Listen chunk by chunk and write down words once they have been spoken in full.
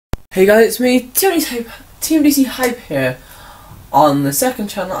Hey guys, it's me, Team DC Hype here on the second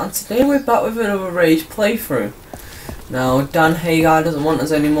channel, and today we're back with another Rage playthrough. Now, Dan Hagar doesn't want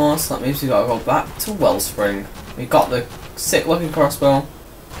us anymore, so that means we gotta go back to Wellspring. We got the sick looking crossbow.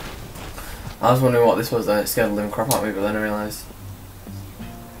 I was wondering what this was then, it scared the living crap out of me, but then I realised.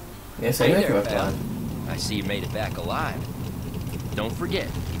 Yeah, so you make it plan. I see you made it back alive. Don't forget,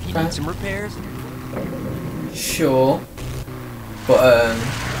 if you need some repairs. Sure. But,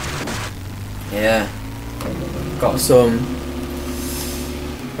 yeah, got some.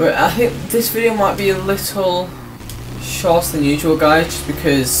 But I think this video might be a little shorter than usual, guys, just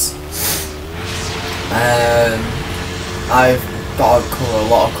because I've got to cover a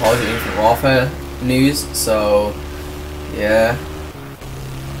lot of Call of Duty Infinite Warfare news. So yeah,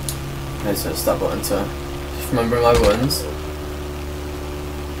 let's press that button to just remember my buttons.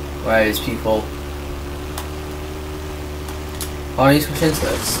 Where is people? Oh, I need to push into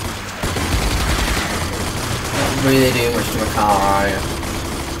this. Not really doing much to my car, are you?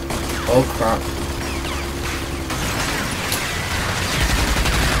 Oh crap.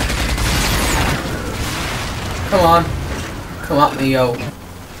 Come on. Come at me, yo.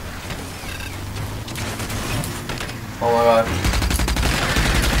 Oh my god.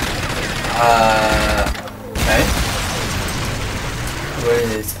 Okay. Where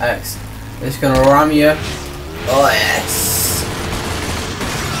is it? X. It's gonna ram you. Oh yes.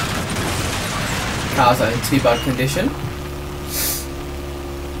 Car's not in too bad condition.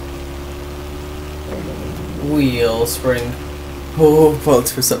 Wheel spring. Oh,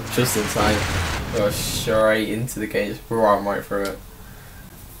 bolt was up just in time. Go straight into the gate, just ram right through it.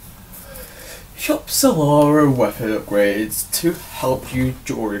 Shop Solara weapon upgrades to help you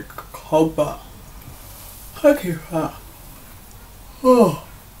during combat. Thank you for that. Oh,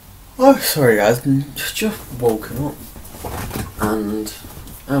 I'm sorry guys, I'm just woken up and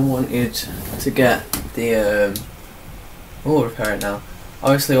I wanted to get the we'll repair it now.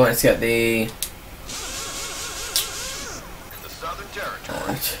 Obviously I wanted to get the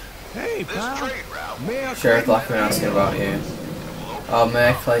hey, pal. Sheriff Blackman asking about you. Oh,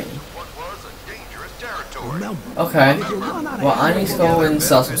 Mayor Clayton. Okay, well I need to go and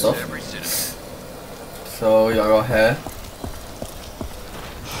sell some stuff. So you gotta go here.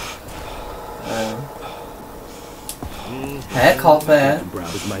 Hair coffee.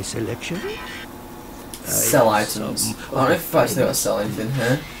 Browse my selection. Sell items. I don't know if I've actually got to sell anything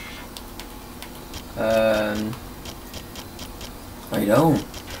here. I don't.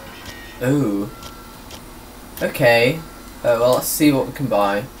 Ooh. Okay. Well, let's see what we can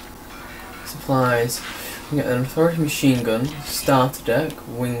buy. Supplies. We can get an authority machine gun, starter deck,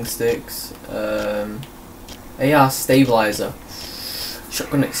 wing sticks, AR stabilizer,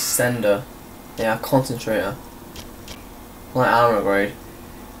 shotgun extender, AR concentrator, light armor upgrade.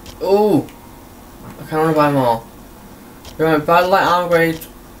 Ooh. I kinda wanna buy more. We're gonna buy the light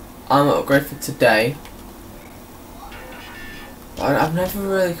armor upgrade for today. But I've never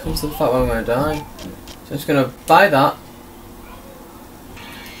really come to the fact where I'm gonna die. So I'm just gonna buy that.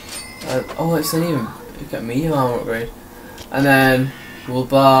 Oh, it's not even. You get medium armor upgrade. And then we'll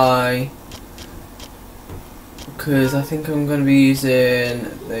buy. Because I think I'm gonna be using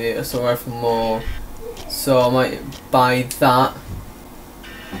the assault rifle more. So I might buy that.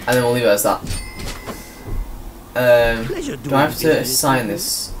 And then we'll leave it as that. Do I have to assign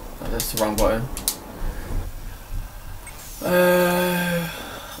this? Oh, that's the wrong button.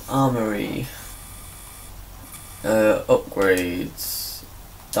 Armory. Upgrades.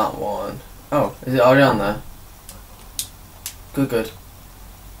 That one. Oh, is it already on there? Good, good.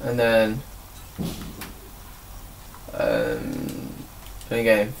 And then any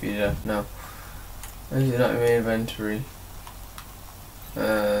game feature? No. Is it not in my inventory?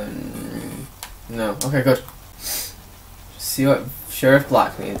 No. Okay, good. See what Sheriff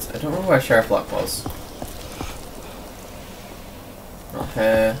Black needs. I don't know where Sheriff Black was. Not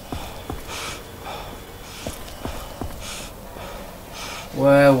here.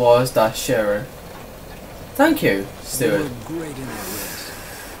 Where was that sheriff? Thank you, Stuart.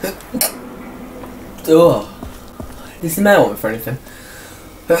 Oh, this is the mail one for anything.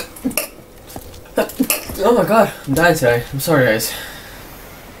 Oh my god, I'm dying today. I'm sorry, guys.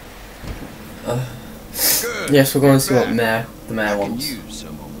 Yes, we're going to see what the mayor wants.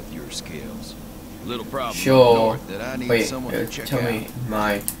 Sure. Wait, tell me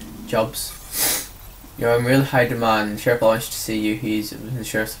my jobs. You're in really high demand. The Sheriff Black wants to see you. He's in the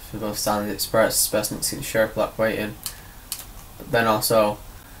sheriff's for both standards. It's best not to see the Sheriff Black waiting. But then also,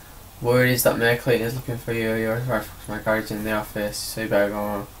 word is that Mayor Clayton is looking for you. You're my guardian in the office, so you better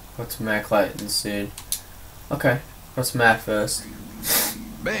go to Mayor Clayton soon. Okay, go to Mayor first.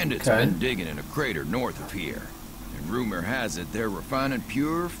 Bandits have been digging in a crater north of here. And rumor has it they're refining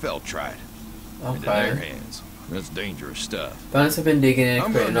pure Feltrite. Into their hands. That's dangerous stuff. Bandits have been digging in a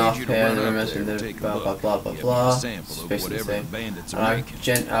crater north you here, to and run the up rumors there of and the take a blah blah look. blah blah Give me blah. a sample It's of basically the whatever same. the bandits And are I making.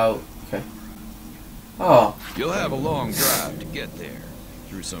 gent out. Okay. Oh. You'll have a long drive to get there,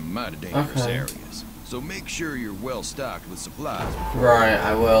 through some mighty dangerous Okay. areas. So make sure you're well stocked with supplies. Right,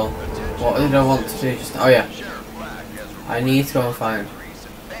 I will. What did I want to do just... Oh yeah. I need to go and find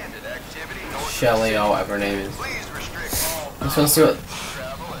Shelly or whatever her name is. I just want to see what...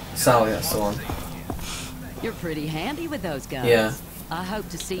 Sally, that's the one. You're pretty handy with those guns. Yeah. I hope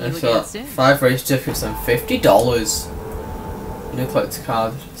to see you I've again got soon. 5 race tickets and $50. New collector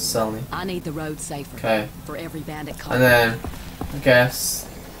card, Sally. I need the road safer. Okay. For every bandit call. And then, I guess,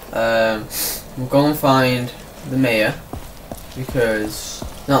 we'll go and find the mayor. Because,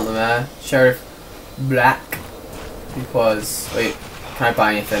 not the mayor, Sheriff Black. Because, wait, can I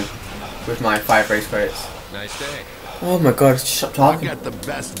buy anything with my 5 race credits? Nice day. Oh my god, stop I talking. got the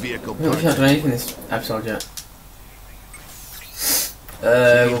best vehicle We've not parts. done anything this episode yet.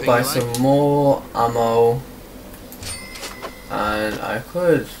 We'll buy some more ammo. And I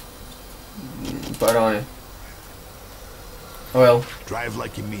could put it on it. I will. Drive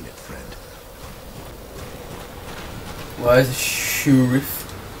like you mean it, friend. Where's the sheriff?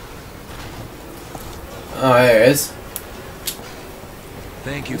 Oh, here it is.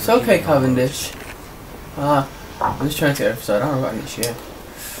 Thank you. It's okay, Cavendish. Ah, I'm just trying to get episode. I don't know about any shit.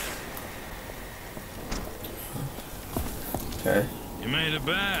 Okay. You made it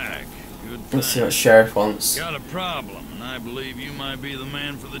back. Good thing. Let's see what sheriff wants. Got a problem, and I believe you might be the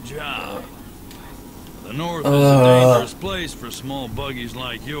man for the job. The North is a dangerous place for small buggies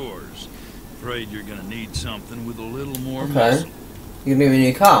like yours. Afraid you're gonna need something with a little more muscle. You gonna give me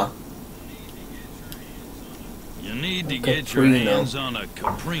a new car? You need to get your hands on a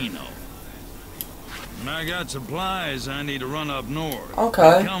Caprino. When I got supplies, I need to run up north.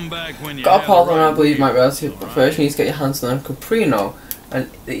 Okay. Come back when you Got a have problem the right I believe you might be able to, wheels, but all first you right? need to get your hands on a Caprino.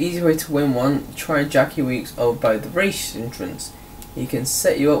 And the easy way to win one, try Jackie Weeks over by the race entrance. He can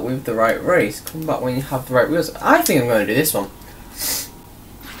set you up with the right race. Come back when you have the right wheels. I think I'm going to do this one.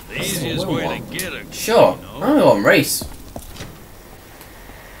 The easiest way to get a Sure, Caprino. I'm going to go on race.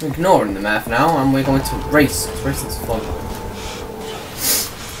 I'm ignoring the math now, and we're going to race. Racing's fun.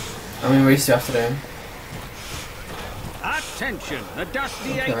 How many races do you have to do? Attention! The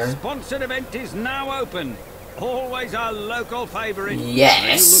Dusty Okay. 8 sponsored event is now open. Always a local favourite. Yes.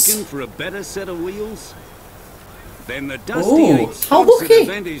 Are you looking for a better set of wheels? Then the Dusty Ooh, 8 how sponsored lucky.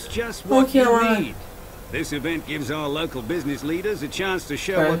 event is just what Lucky am you I. need. This event gives our local business leaders a chance to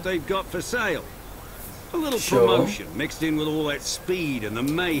show Okay. what they've got for sale. A little Sure. promotion mixed in with all that speed and the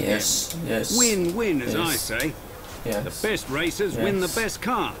mayhem. Yes, yes. Win-win, as I yes, say. Yes. The best racers win the Yes. best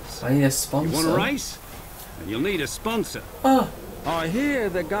cars. I need a You sponsor. want to race? And you'll need a sponsor. Oh, I hear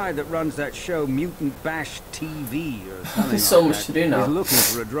the guy that runs that show, Mutant Bash TV, or something there's so like much that, to do now. is looking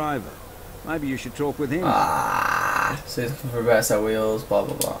for a driver. Maybe you should talk with him. so he's looking for better set wheels, blah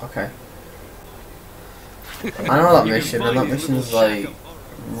blah blah. Okay. I know that You can mission, and find that his mission's little like shack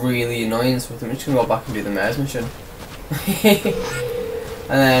really annoying, so I'm just gonna go back and do the mayor's mission. And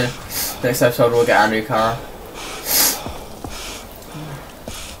then next episode we'll get a new car.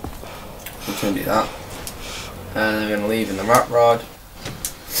 We're gonna do that. And then we're gonna leave in the rat rod.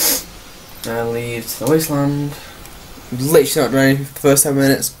 And leave to the wasteland. Literally not doing anything for the first 10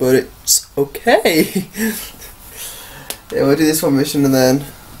 minutes, but it's okay. Yeah, we'll do this one mission and then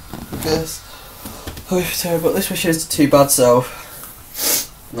I guess. Oh, terrible. But this mission isn't too bad, so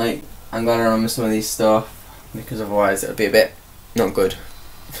like I'm gonna remember some of these stuff because otherwise it'll be a bit not good.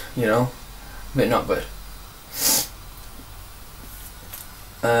 You know? A bit not good.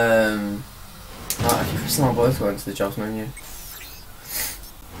 I keep pressing my both going to the jobs menu.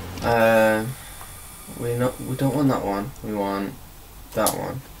 We don't want that one. We want that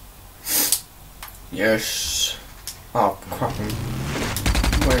one. Yes. Oh crap!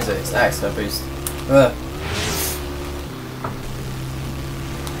 Where is it? It's X. I boost.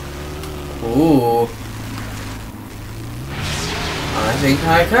 Ooh. I think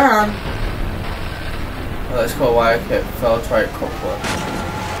I can. Let's go wire kit. Feltrite coupler.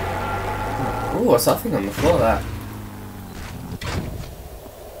 Ooh, what's that thing on the floor there?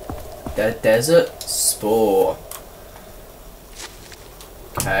 The Desert Spore.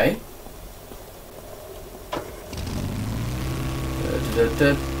 Okay.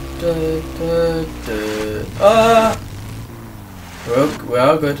 We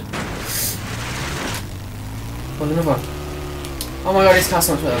are good. Oh, another one. Oh my god, he's cast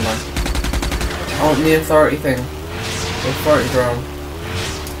so much better than mine. I want the authority thing. The authority drone.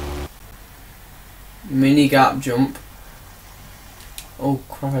 Mini gap jump. Oh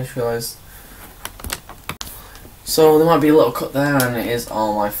crap, I just realised. So there might be a little cut there and it is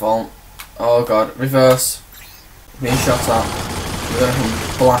all my fault. Oh god, reverse. Being shot at. We're gonna come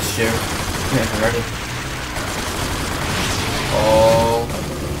blast you. Okay, I'm ready. Oh.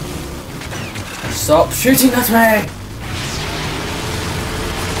 Stop shooting at me!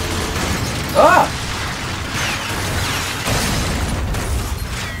 Ah!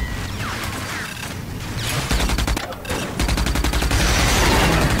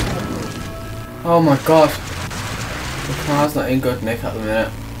 Oh my god. The car's not in good nick at the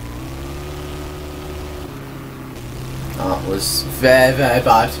minute. That was very, very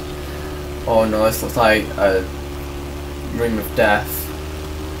bad. Oh no, this looks like a room of death.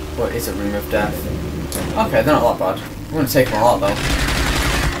 What is a room of death? Okay, they're not that bad. I'm gonna take them a lot though.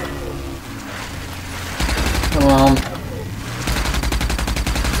 Come on.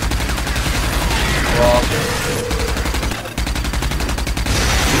 Come on.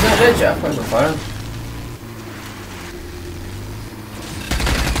 He's not dead yet, where's the fire?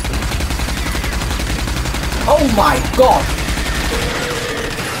 Oh my god!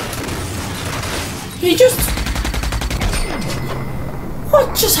 He just...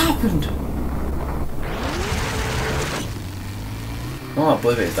 What just happened? Oh, I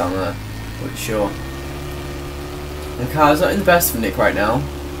believe it's down there. But sure. The car's not in the best of nick right now.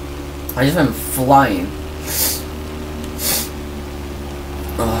 I just went flying.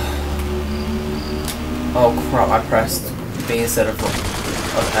 Oh crap, I pressed B instead of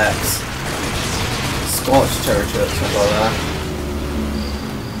X. Scorched territory, let's not go there.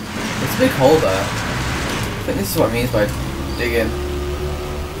 It's a big hole there. I think this is what it means by digging.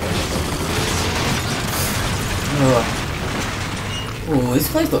 Ooh, this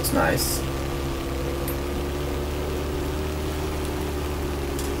place looks nice.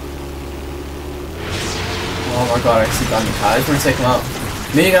 Oh my god, I see bandit cars. I'm gonna take them out.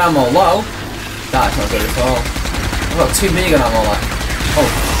 Minigun ammo low? That's not good at all. I've got 2 minigun ammo left. Oh.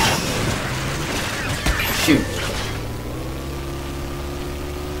 Shoot.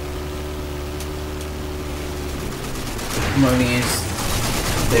 I'm gonna use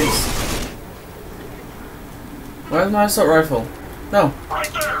this. Where's my assault rifle? No.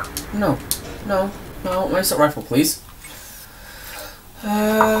 Right there. No. No. No, my assault rifle, please.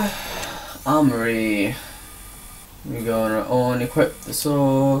 Armory. We're gonna unequip the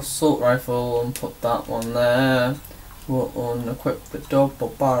assault rifle and put that one there. We'll unequip the double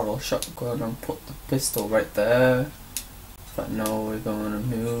barrel shotgun and put the pistol right there. But no, we're gonna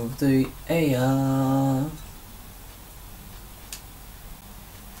move the AR.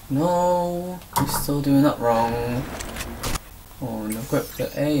 No, we're still doing that wrong. Unequip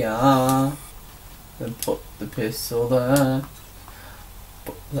the AR. Then put the pistol there.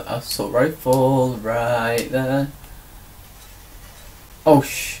 Put the assault rifle right there. Oh I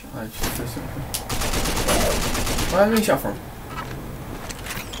just threw something. Where am I being shot from?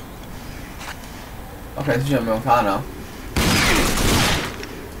 Okay, this is my own car now.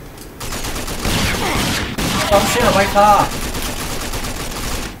 Oh shit, my car!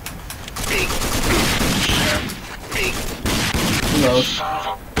 Reload.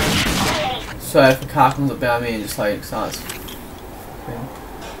 So if a car comes up behind me and just like starts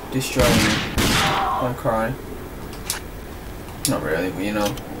destroying me, I'm crying. Not really, but you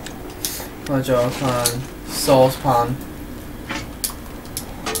know. Jar pan, saucepan,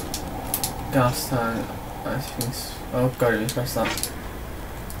 gas tank. I think. Oh god, I didn't press that.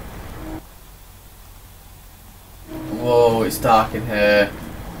 Whoa, it's dark in here.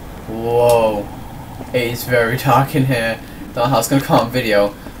 Whoa, it is very dark in here. Don't know how it's gonna come on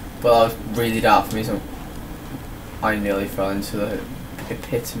video, but that was really dark for me. So I nearly fell into the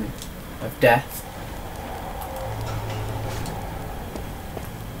epitome of death.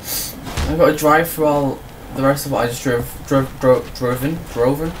 I've got to drive through all the rest of what I just driven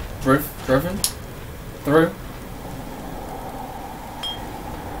through.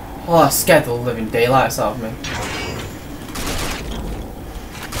 Oh, that scared the living daylights out of me.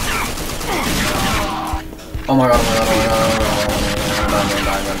 Oh my god, oh my god, oh my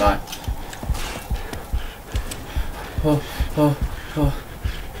god, I'm gonna die. Oh.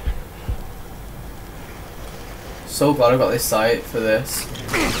 So glad I got this sight for this.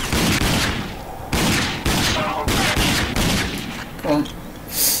 Come on.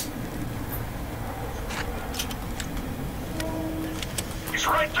 He's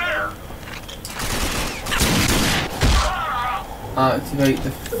right there. Activate the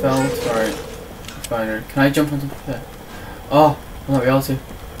Feltrite finder. Can I jump onto there? Oh, I might be able to.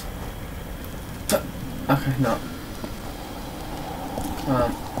 Okay, no.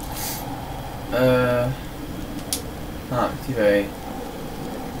 Activate.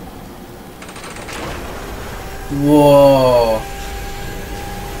 Whoa.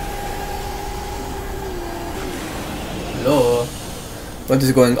 Hello. What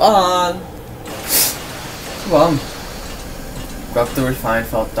is going on? Come on. Grab the refined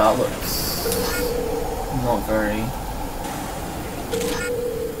felt. That looks not very.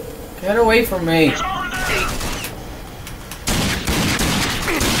 Get away from me.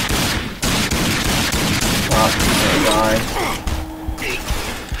 Die.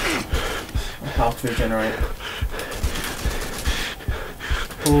 I have to regenerate.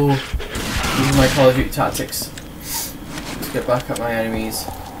 Ooh, these are my Call of Duty tactics. Let's get back at my enemies.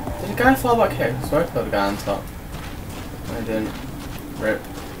 Did a guy fall back here? I swear I killed a guy on top. I didn't. Rip.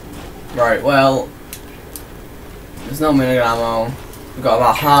 Right, well, there's no minigun ammo. We've got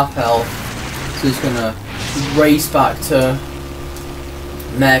about half health. So he's gonna race back to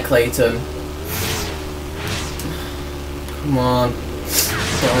Mayor Clayton. Come on.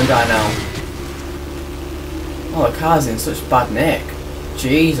 Don't want to die now. Oh, the car's in such bad nick.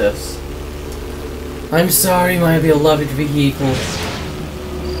 Jesus. I'm sorry, my beloved vehicle.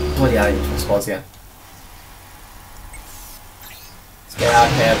 Bloody hell, I need to respond again. Let's get out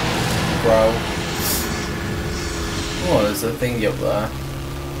of here, bro. Oh, there's a thingy up there.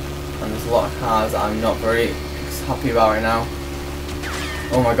 And there's a lot of cars that I'm not very happy about right now.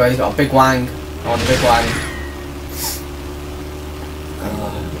 Oh my god, he's got a big wang. I want a big wang.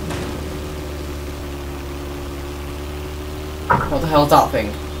 What the hell is that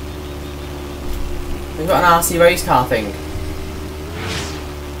thing? We've got an RC race car thing.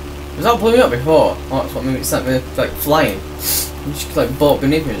 Was that blew me up before? Oh, that's what made it sent me like flying. You just like blew up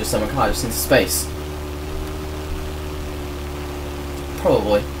beneath me and just sent my car just into space.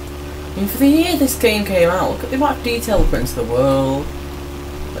 Probably. I mean, for the year this game came out, look at the amount of detail put into the world.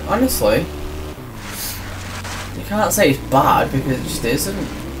 Like, honestly, you can't say it's bad because it just isn't.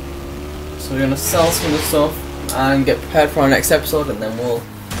 So we're gonna sell some of the stuff and get prepared for our next episode, and then we'll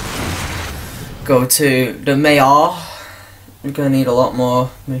go to the mayor. We're gonna need a lot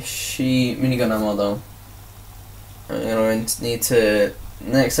more minigun ammo though. We're gonna need to.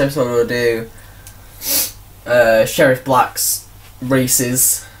 Next episode we'll do Sheriff Black's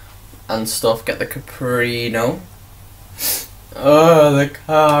races and stuff. Get the Caprino. Oh, the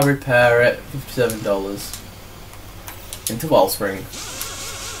car repair it. $57 into Wellspring.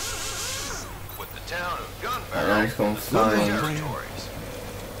 And I'm just going to find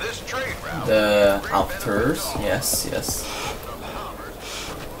the Alpters. Yes, yes.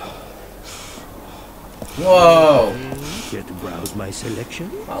 Whoa! Care to browse my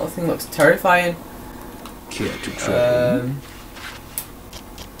selection? Wow, the thing looks terrifying. Care to try?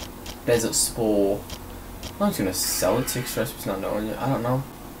 Desert Spore. I'm just gonna sell it to Express, but not knowing it. I don't know.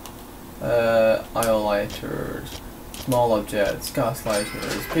 Oil lighters, small objects, gas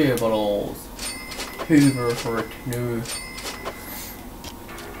lighters, beer bottles. Hoover for a canoe.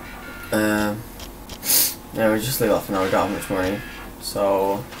 Yeah, we just leave that for now. We don't have much money,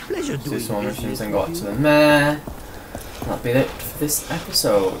 so do some more missions and go up to the mayor. That'll be it for this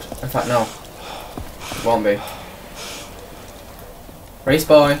episode. In fact, no, it won't be. Race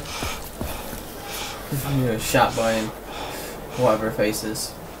boy, shat boy, and whatever her face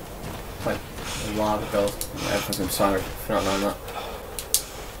is, like a lava girl. Yeah, everyone's gonna be sorry if you're not knowing that.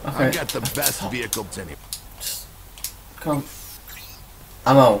 Okay. I got the best vehicles anyway. Just come.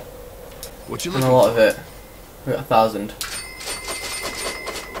 Ammo. What you and looking a lot of it. We got 1,000.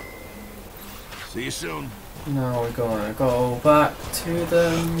 See you soon. Now we're gonna go back to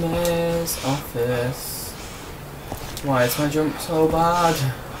the mayor's office. Why is my jump so bad?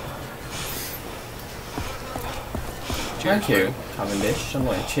 Thank you, Cavendish. I'm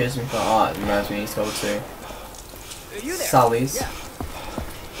going to cheers me for art. It reminds me to go to Sally's. Yeah.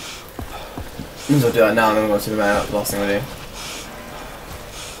 I'm gonna do that now and then we'll go to the mayor. That's the last thing we do.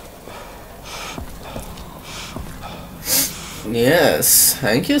 Yes,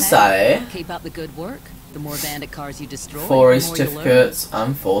 thank you, Sally. Keep up the good work. The more bandit cars you destroy, 4 certificates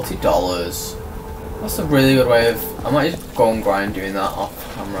and $40. That's a really good way of. I might just go and grind doing that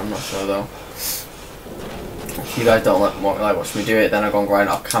off camera. I'm not sure though. If you guys don't like watch me do it, then I go and grind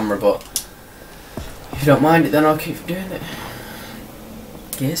it off camera. But if you don't mind it, then I'll keep doing it.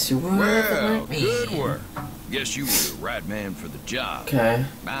 Guess you were. Well, good work. Guess you were the right man for the job. Okay.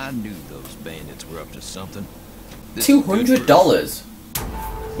 I knew those bandits were up to something. $200.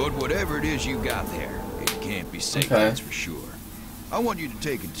 But whatever it is you got there, it can't be safe, that's for sure. I want you to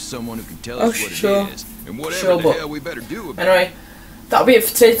take it to someone who can tell us what it is, and whatever the hell we better do about it. Anyway, that'll be it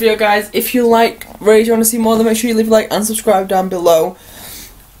for today's video, guys. If you like, really want to see more, then make sure you leave a like and subscribe down below.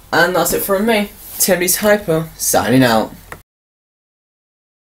 And that's it from me, Tim's Hyper, signing out.